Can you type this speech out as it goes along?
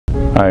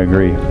I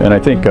agree. And I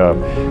think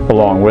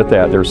along with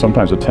that, there's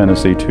sometimes a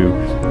tendency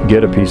to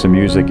get a piece of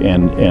music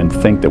and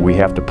think that we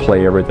have to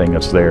play everything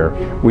that's there.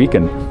 We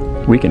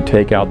can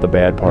take out the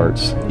bad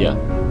parts. Yeah.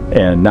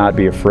 And not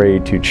be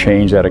afraid to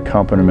change that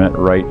accompaniment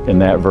right in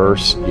that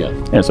verse. Yeah.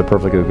 And it's a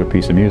perfectly good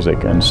piece of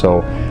music. And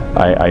so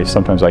I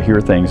sometimes I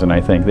hear things and I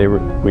think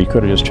we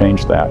could have just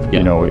changed that.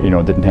 Yeah.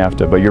 Didn't have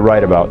to. But you're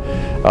right about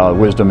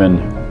wisdom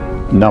in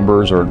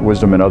numbers or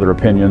wisdom in other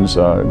opinions.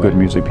 Good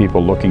music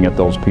people looking at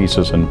those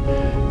pieces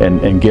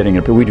and getting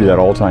it. But we do that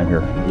all the time here.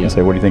 Yeah. And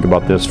say, what do you think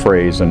about this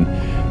phrase? And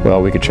well,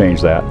 we could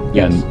change that.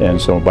 Yes.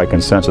 And so by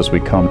consensus,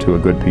 we come to a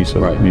good piece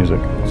of Right. music.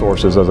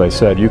 Sources, as I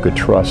said, you could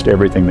trust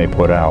everything they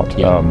put out.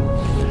 Yeah.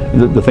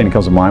 The thing that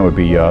comes to mind would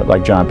be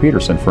like John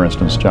Peterson, for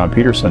instance. John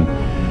Peterson,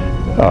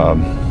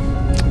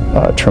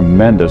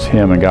 tremendous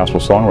hymn and gospel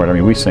songwriter. I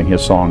mean, we sing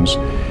his songs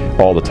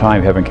all the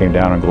time. Heaven came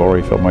down and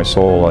glory filled my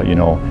soul.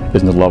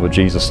 Isn't the love of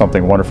Jesus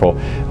something wonderful?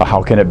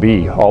 How can it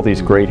be? All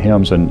these great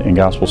hymns and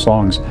gospel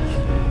songs.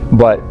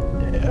 But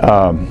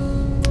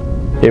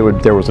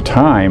there was a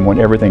time when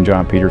everything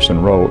John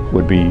Peterson wrote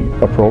would be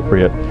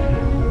appropriate.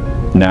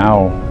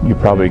 Now you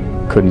probably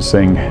couldn't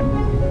sing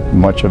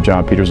much of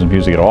John Peterson's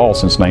music at all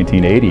since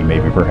 1980,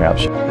 maybe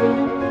perhaps.